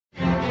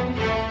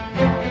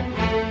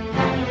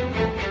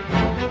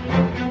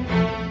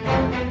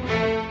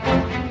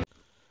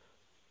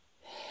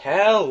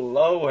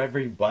Hello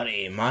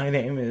everybody, my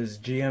name is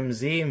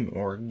GMZ,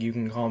 or you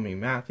can call me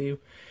Matthew,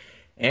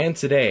 and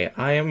today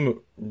I am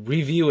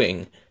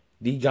reviewing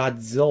the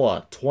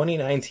Godzilla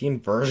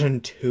 2019 version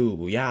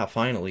 2. Yeah,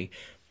 finally.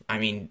 I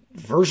mean,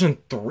 version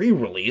 3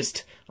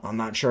 released. I'm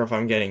not sure if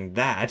I'm getting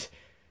that,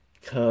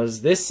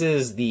 because this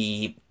is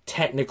the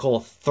technical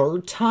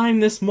third time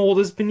this mold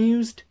has been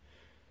used.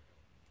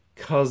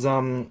 Because,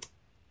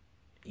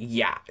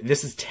 yeah,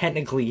 this is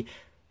technically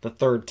the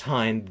third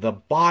time the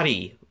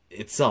body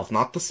itself,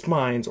 not the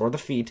spines or the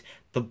feet,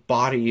 the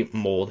body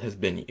mold has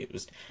been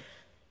used,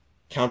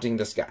 counting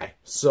this guy.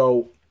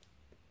 So,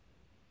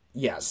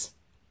 yes.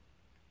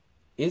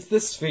 Is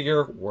this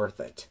figure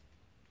worth it?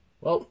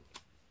 Well,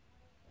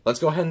 let's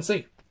go ahead and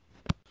see.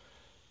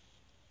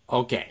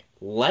 Okay,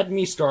 let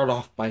me start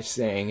off by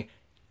saying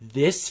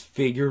this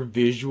figure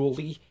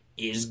visually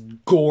is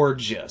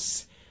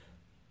gorgeous.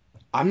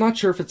 I'm not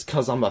sure if it's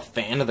because I'm a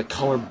fan of the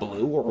color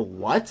blue or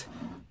what,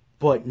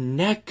 but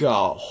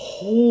NECA,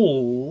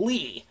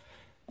 holy,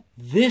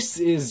 this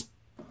is,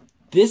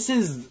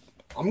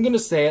 I'm gonna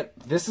say it,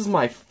 this is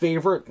my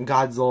favorite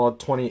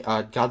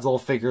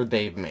Godzilla figure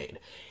they've made.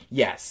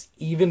 Yes,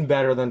 even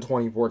better than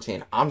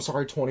 2014. I'm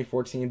sorry,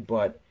 2014,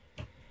 but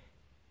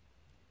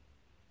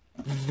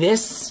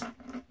this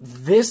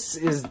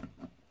is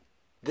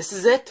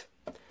it.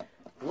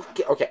 Look,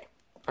 okay,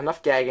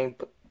 enough gagging,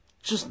 but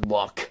just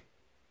look.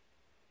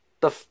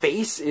 The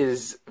face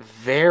is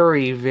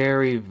very,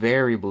 very,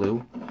 very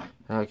blue.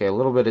 Okay, a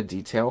little bit of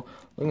detail.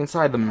 Look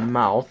inside the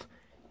mouth.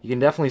 You can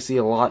definitely see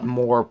a lot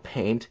more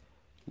paint.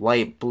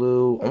 Light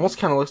blue. Almost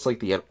kind of looks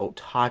like the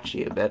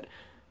T.O.S.G a bit.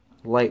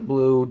 Light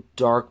blue,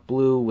 dark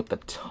blue with the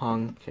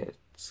tongue. Okay,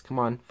 come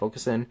on,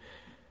 focus in.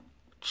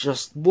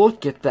 Just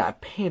look at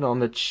that paint on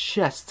the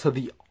chest to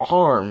the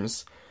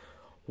arms.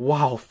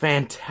 Wow,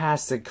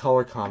 fantastic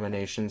color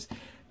combinations.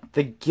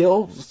 The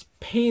gills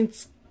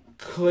paints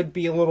could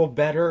be a little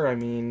better. I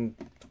mean,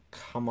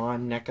 come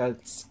on, NECA,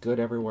 it's good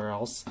everywhere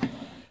else.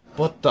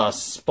 But the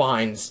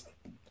spines,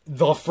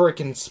 the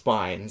frickin'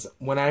 spines,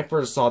 when I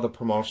first saw the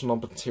promotional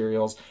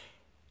materials,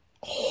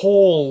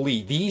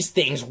 holy, these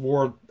things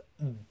were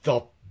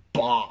the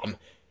bomb.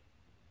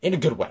 In a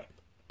good way.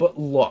 But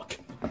look,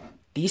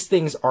 these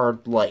things are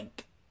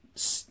like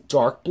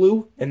dark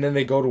blue, and then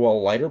they go to a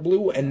lighter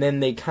blue, and then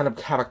they kind of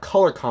have a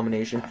color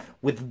combination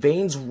with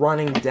veins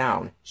running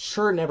down.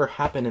 Sure, it never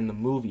happened in the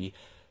movie,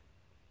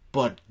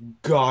 but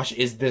gosh,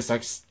 is this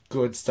a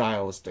good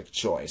stylistic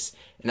choice?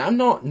 And I'm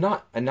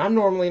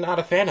normally not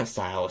a fan of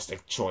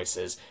stylistic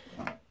choices.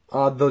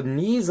 The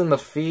knees and the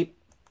feet,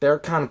 they're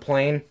kind of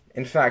plain.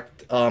 In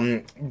fact,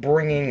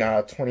 bringing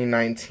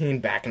 2019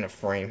 back into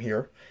frame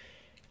here,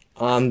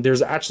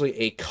 there's actually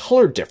a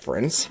color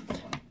difference.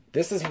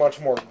 This is much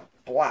more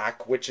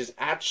black, which is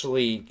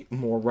actually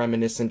more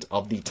reminiscent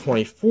of the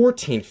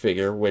 2014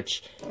 figure,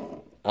 which,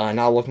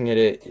 now looking at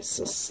it, is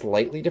a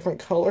slightly different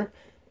color.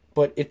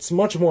 But it's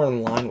much more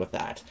in line with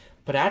that.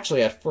 But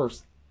actually, at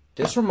first,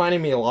 this reminded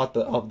me a lot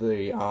of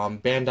the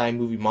Bandai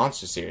Movie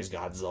Monster Series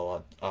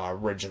Godzilla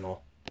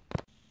original.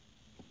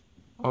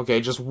 Okay,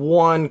 just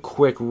one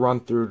quick run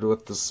through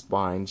with the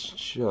spines.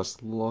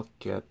 Just look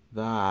at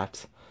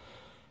that.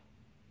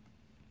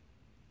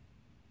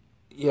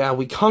 Yeah,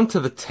 we come to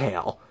the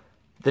tail.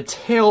 The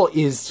tail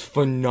is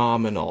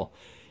phenomenal.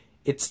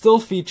 It still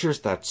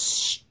features that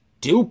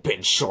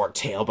stupid short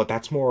tail, but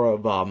that's more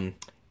of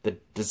the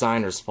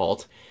designer's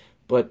fault.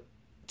 But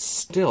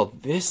still,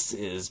 this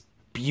is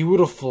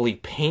beautifully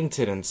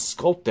painted and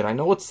sculpted. I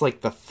know it's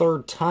like the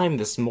third time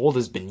this mold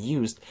has been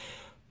used,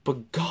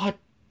 but god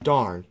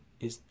darn,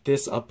 is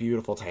this a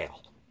beautiful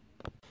tail.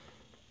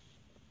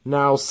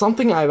 Now,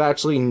 something I've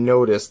actually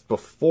noticed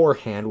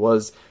beforehand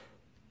was,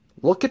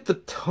 look at the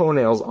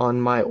toenails on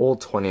my old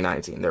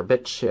 2019. They're a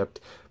bit chipped,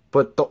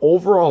 but the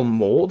overall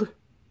mold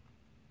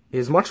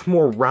is much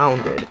more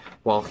rounded,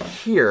 while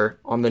here,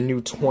 on the new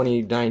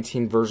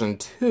 2019 version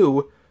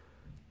 2,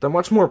 they're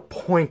much more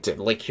pointed.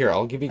 Like here,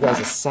 I'll give you guys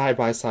a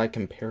side-by-side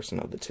comparison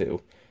of the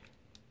two.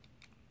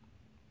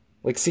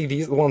 Like, see,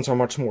 these ones are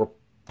much more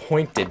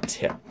pointed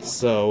tipped.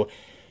 So,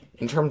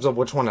 in terms of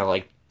which one I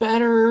like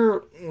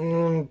better,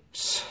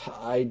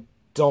 I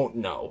don't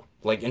know.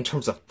 Like, in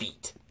terms of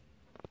feet.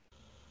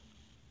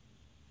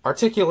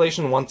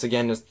 Articulation, once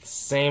again, is the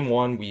same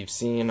one we've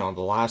seen on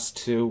the last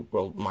two,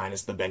 well,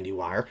 minus the bendy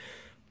wire.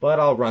 But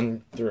I'll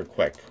run through it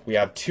quick. We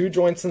have 2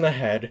 joints in the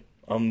head,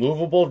 a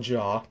movable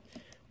jaw,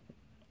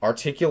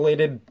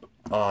 articulated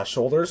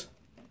shoulders,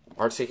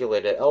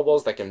 articulated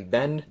elbows that can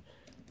bend,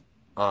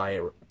 a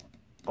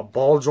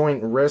ball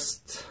joint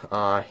wrist,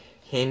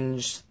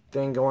 hinge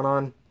thing going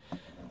on.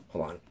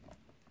 Hold on.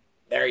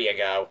 There you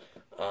go.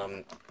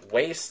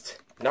 Waist,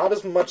 not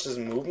as much as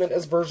movement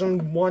as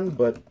version 1,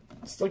 but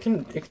still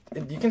you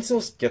can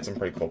still get some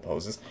pretty cool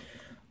poses.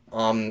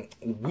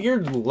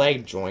 Weird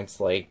leg joints,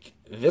 like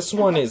this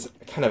one is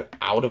kind of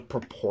out of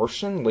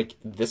proportion, like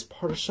this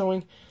part is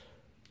showing.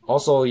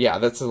 Also, yeah,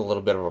 that's a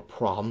little bit of a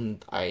problem.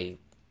 I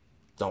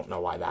don't know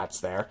why that's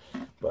there,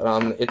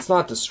 but it's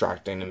not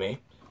distracting to me.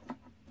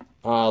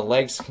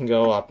 Legs can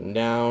go up and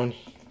down.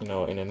 you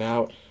know, in and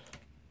out.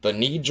 The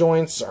knee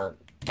joints are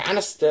kind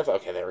of stiff.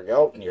 Okay, there we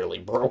go. Nearly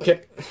broke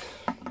it.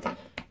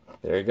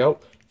 There you go.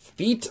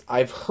 Feet,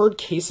 I've heard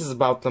cases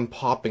about them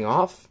popping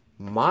off.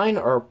 Mine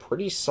are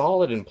pretty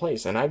solid in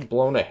place, and I've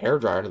blown a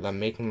hairdryer to them,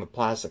 making the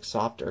plastic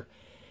softer.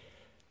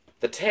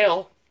 The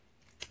tail,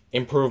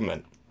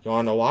 improvement. You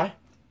wanna know why?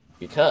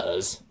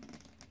 Because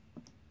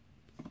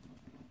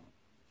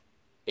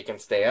it can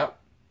stay up,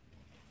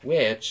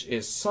 which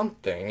is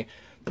something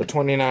the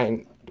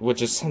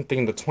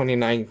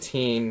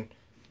 2019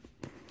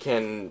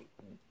 can.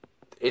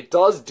 It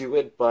does do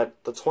it,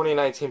 but the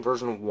 2019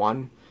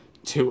 version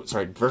 2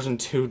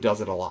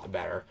 does it a lot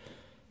better.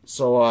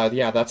 So,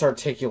 yeah, that's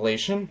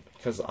articulation,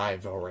 because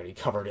I've already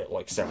covered it,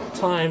 like, several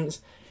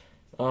times.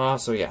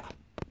 So, yeah.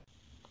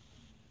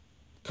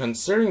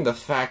 Considering the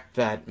fact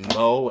that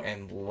Mo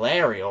and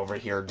Larry over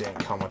here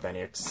didn't come with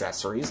any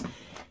accessories,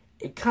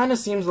 it kind of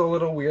seems a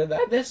little weird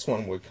that this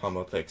one would come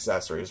with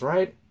accessories,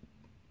 right?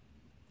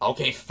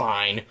 Okay,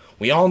 fine.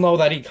 We all know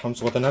that he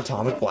comes with an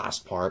atomic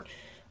blast part.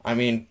 I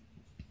mean,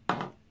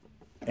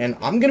 and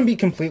I'm gonna be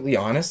completely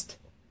honest,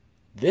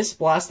 this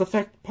blast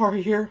effect part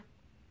here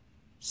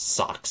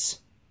sucks.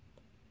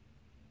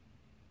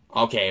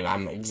 Okay,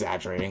 I'm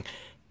exaggerating,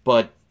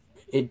 but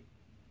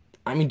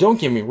I mean, don't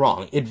get me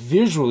wrong, it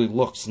visually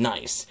looks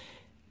nice,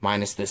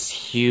 minus this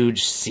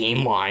huge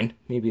seam line,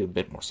 maybe a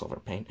bit more silver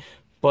paint,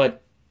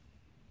 but,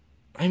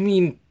 I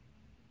mean,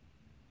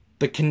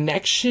 the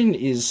connection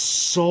is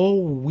so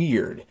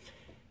weird.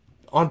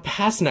 On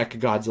past NECA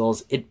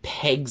Godzillas, it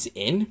pegs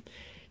in.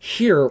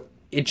 Here,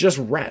 it just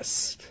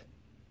rests.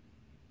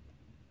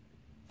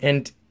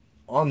 And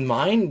on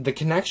mine, the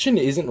connection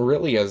isn't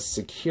really as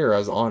secure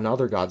as on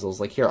other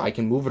Godzillas. Like here, I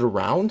can move it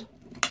around.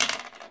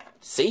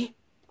 See?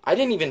 I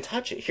didn't even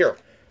touch it.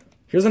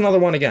 Here's another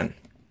one again.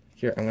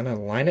 Here, I'm gonna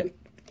align it.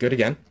 Good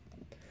again.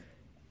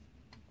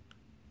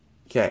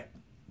 Okay,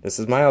 this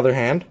is my other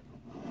hand.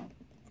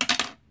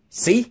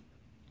 See?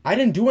 I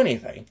didn't do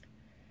anything.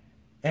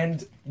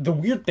 And the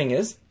weird thing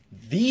is,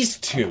 these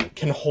two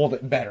can hold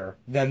it better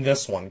than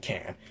this one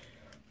can.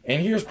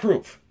 And here's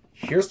proof.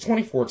 Here's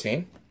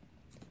 2014.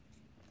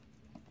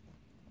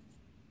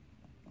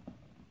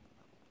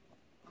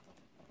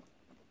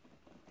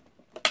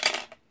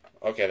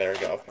 Okay, there we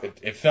go.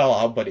 It fell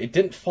out, but it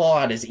didn't fall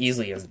out as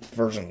easily as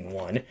version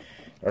 1.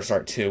 Or,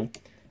 sorry, 2.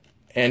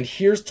 And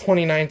here's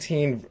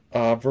 2019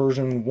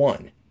 version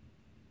 1.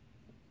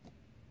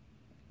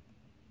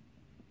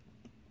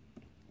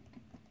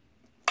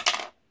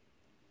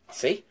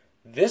 See?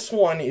 This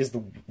one is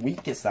the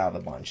weakest out of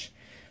the bunch.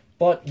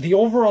 But the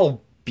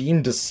overall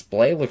beam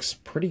display looks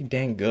pretty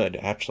dang good,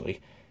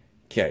 actually.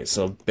 Okay,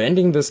 so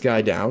bending this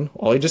guy down,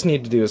 all you just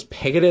need to do is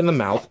peg it in the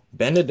mouth,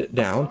 bend it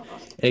down,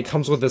 and it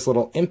comes with this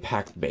little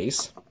impact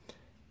base.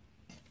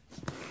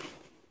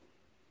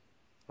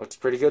 Looks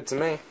pretty good to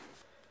me.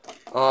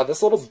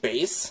 This little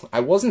base,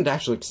 I wasn't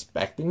actually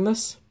expecting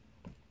this.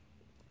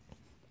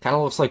 Kind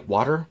of looks like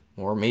water,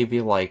 or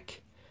maybe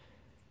like,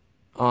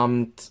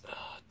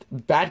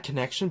 bad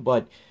connection,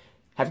 but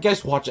have you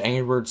guys watched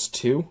Angry Birds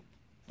 2?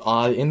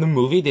 In the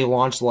movie, they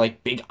launched,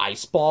 like, big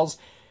ice balls,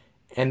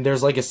 and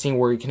there's, like, a scene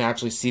where you can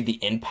actually see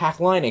the impact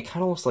line. It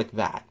kind of looks like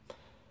that.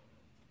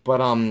 But,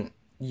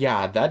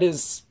 yeah,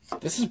 this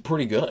is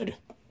pretty good.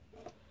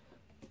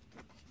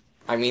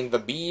 I mean, the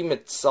beam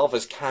itself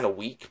is kind of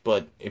weak,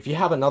 but if you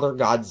have another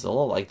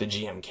Godzilla, like the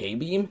GMK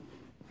beam,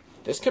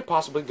 this could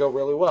possibly go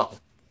really well.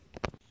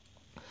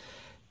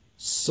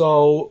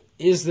 So,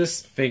 is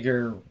this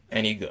figure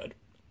any good?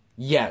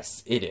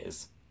 Yes, it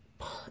is.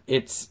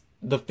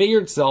 The figure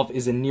itself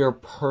is a near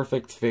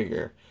perfect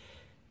figure.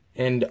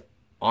 And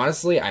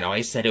honestly, I know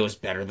I said it was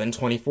better than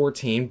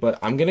 2014, but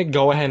I'm gonna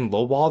go ahead and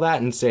lowball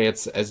that and say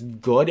it's as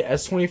good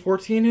as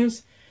 2014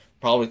 is.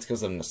 Probably it's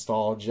because of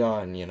nostalgia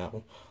and, you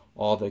know,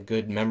 all the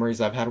good memories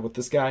I've had with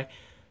this guy.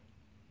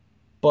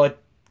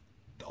 But,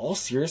 all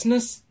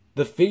seriousness,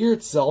 the figure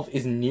itself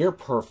is near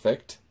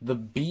perfect. The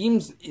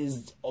beams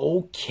is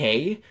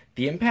okay.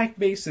 The impact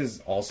base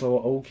is also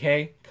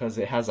okay, because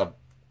it has a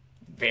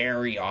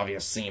very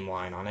obvious seam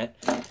line on it.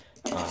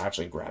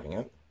 Actually grabbing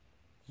it.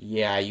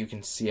 Yeah, you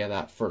can see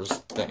that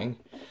first thing.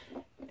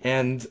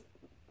 And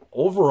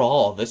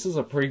overall, this is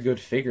a pretty good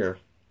figure.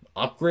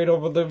 Upgrade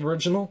over the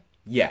original?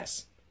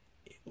 Yes.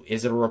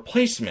 Is it a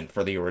replacement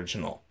for the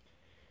original?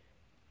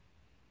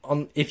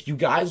 If you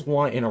guys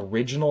want an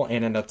original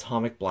and an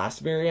Atomic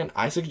Blast variant,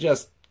 I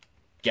suggest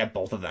get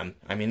both of them.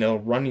 I mean, it'll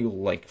run you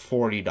like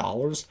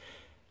 $40,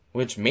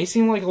 which may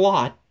seem like a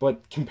lot,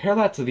 but compare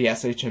that to the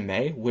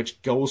SHMA,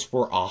 which goes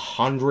for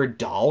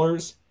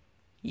 $100.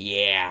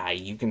 Yeah,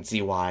 you can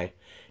see why.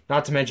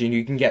 Not to mention,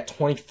 you can get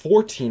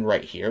 2014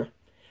 right here,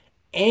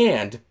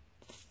 and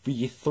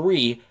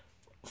V3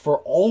 for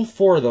all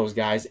four of those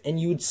guys, and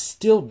you'd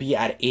still be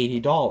at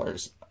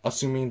 $80,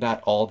 assuming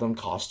that all of them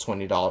cost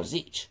 $20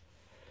 each.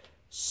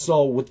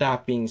 So, with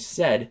that being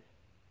said,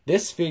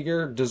 this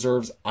figure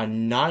deserves a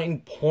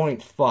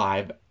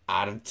 9.5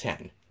 out of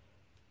 10.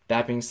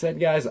 That being said,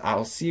 guys,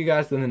 I'll see you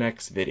guys in the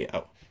next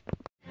video.